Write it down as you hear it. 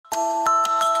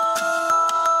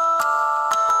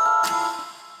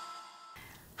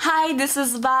Hi, this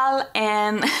is Val,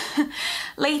 and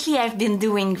lately I've been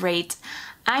doing great.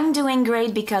 I'm doing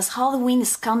great because Halloween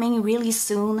is coming really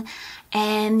soon,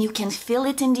 and you can feel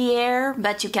it in the air,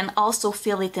 but you can also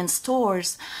feel it in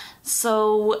stores.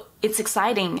 So it's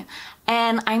exciting.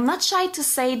 And I'm not shy to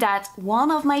say that one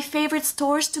of my favorite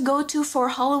stores to go to for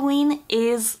Halloween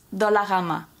is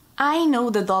Dollarama. I know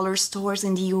the dollar stores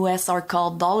in the US are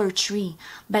called Dollar Tree,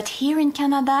 but here in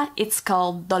Canada it's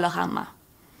called Dollarama.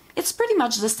 It's pretty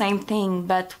much the same thing,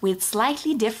 but with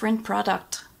slightly different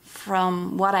product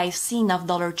from what I've seen of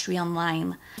Dollar Tree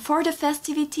online. For the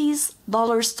festivities,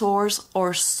 dollar stores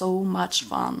are so much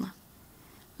fun.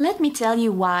 Let me tell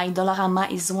you why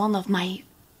Dollarama is one of my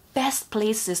best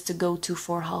places to go to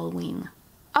for Halloween.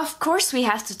 Of course we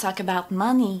have to talk about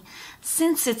money.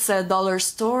 Since it's a dollar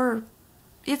store,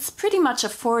 it's pretty much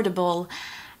affordable.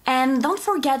 And don't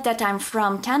forget that I'm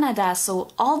from Canada, so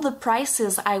all the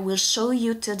prices I will show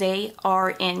you today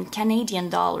are in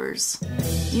Canadian dollars.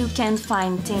 You can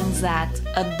find things at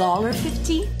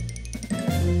 $1.50,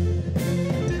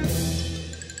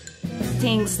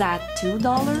 things at $2,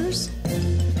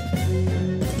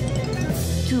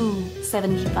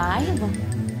 $2.75,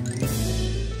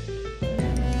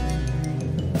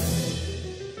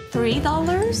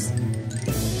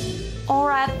 $3,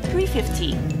 or at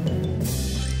 $3.50.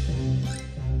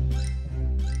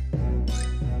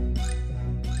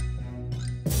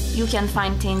 You can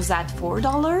find things at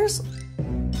 $4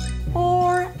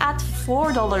 or at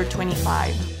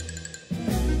 $4.25.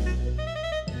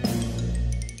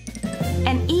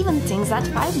 And even things at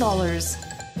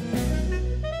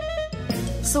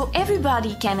 $5. So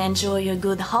everybody can enjoy a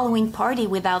good Halloween party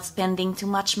without spending too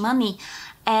much money.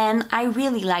 And I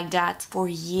really like that for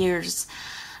years.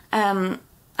 I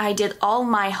did all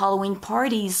my Halloween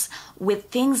parties with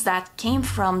things that came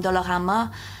from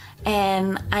Dollarama,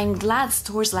 and I'm glad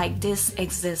stores like this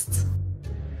exist.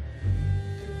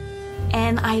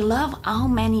 And I love how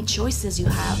many choices you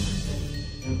have.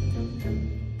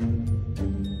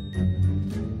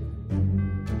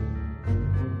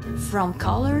 From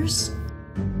colors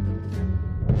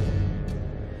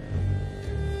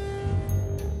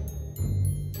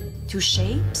to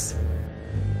shapes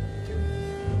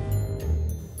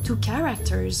to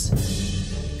characters.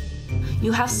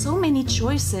 You have so many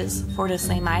choices for the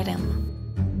same item.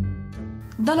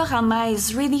 Dollarama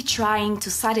is really trying to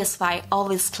satisfy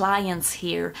all its clients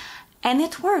here, and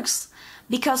it works,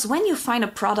 because when you find a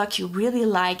product you really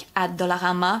like at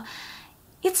Dollarama,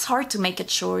 it's hard to make a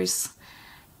choice.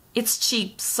 It's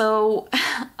cheap, so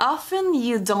often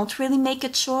you don't really make a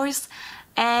choice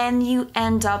and you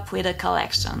end up with a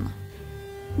collection.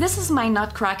 This is my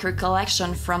Nutcracker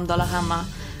collection from Dollarama.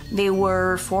 They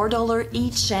were $4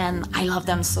 each and I love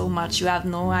them so much, you have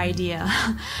no idea.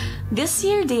 This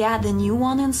year they had a new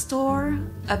one in store,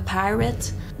 a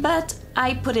pirate, but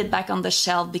I put it back on the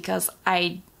shelf because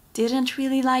I didn't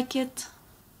really like it.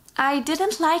 I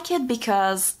didn't like it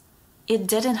because it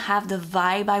didn't have the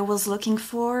vibe I was looking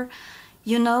for.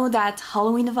 You know, that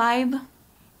Halloween vibe?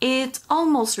 It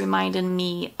almost reminded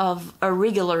me of a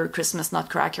regular Christmas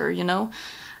Nutcracker, you know?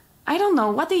 I don't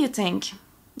know, what do you think?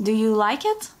 Do you like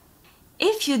it?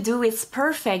 If you do, it's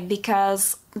perfect,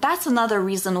 because that's another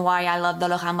reason why I love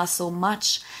Dollarama so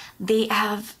much. They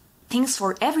have things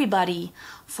for everybody,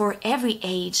 for every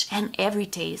age and every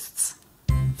taste.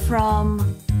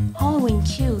 From Halloween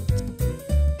cute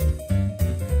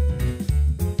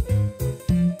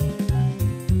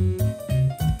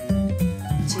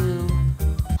to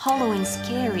Halloween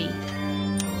scary.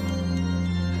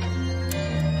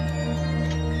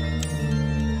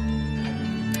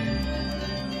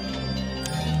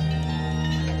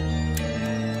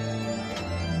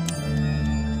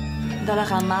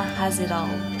 Dollarama has it all.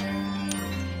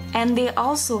 And they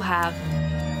also have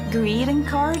greeting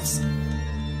cards,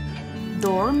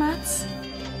 doormats,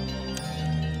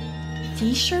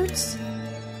 t-shirts,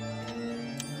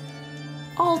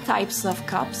 all types of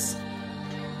cups,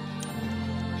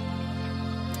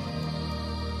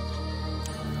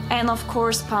 and of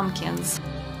course pumpkins.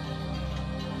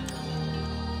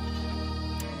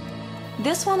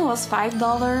 This one was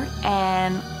 $5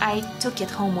 and I took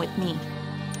it home with me.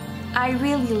 I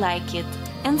really like it.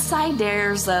 Inside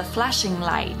there's a flashing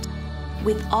light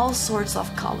with all sorts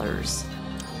of colors.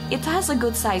 It has a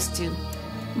good size too.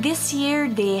 This year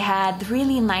they had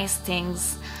really nice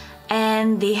things,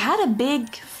 and they had a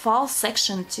big fall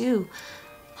section too.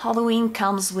 Halloween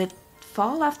comes with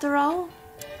fall after all.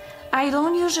 I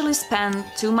don't usually spend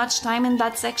too much time in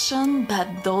that section,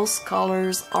 but those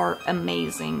colors are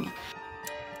amazing.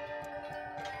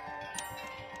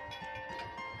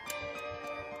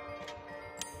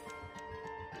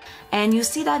 And you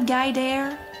see that guy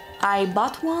there? I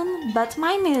bought one, but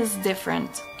mine is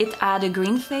different. It had a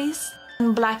green face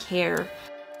and black hair,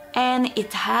 and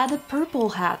it had a purple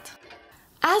hat.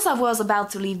 As I was about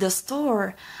to leave the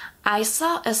store, I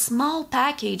saw a small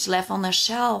package left on the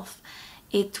shelf.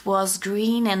 It was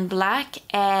green and black,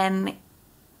 and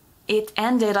it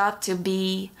ended up to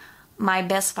be my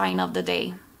best find of the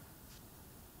day.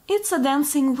 It's a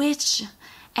dancing witch,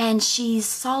 and she's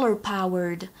solar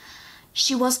powered.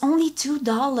 She was only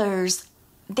 $2.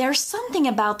 There's something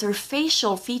about her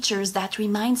facial features that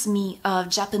reminds me of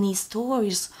Japanese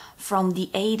toys from the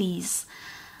 80s.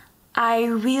 I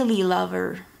really love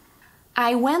her.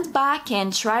 I went back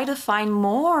and tried to find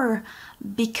more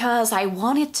because I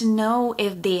wanted to know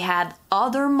if they had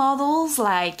other models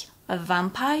like a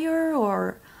vampire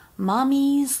or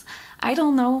mummies. I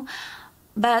don't know.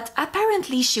 But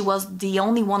apparently she was the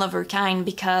only one of her kind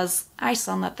because I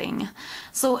saw nothing.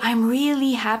 So I'm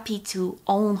really happy to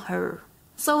own her.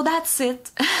 So that's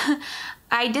it.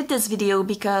 I did this video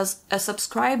because a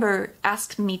subscriber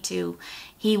asked me to.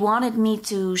 He wanted me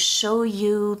to show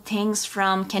you things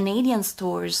from Canadian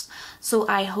stores. So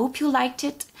I hope you liked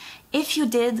it. If you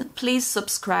did, please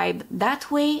subscribe. That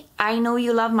way I know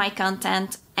you love my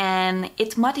content and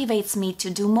it motivates me to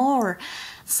do more.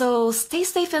 So stay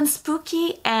safe and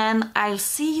spooky, and I'll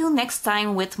see you next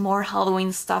time with more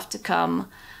Halloween stuff to come.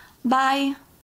 Bye!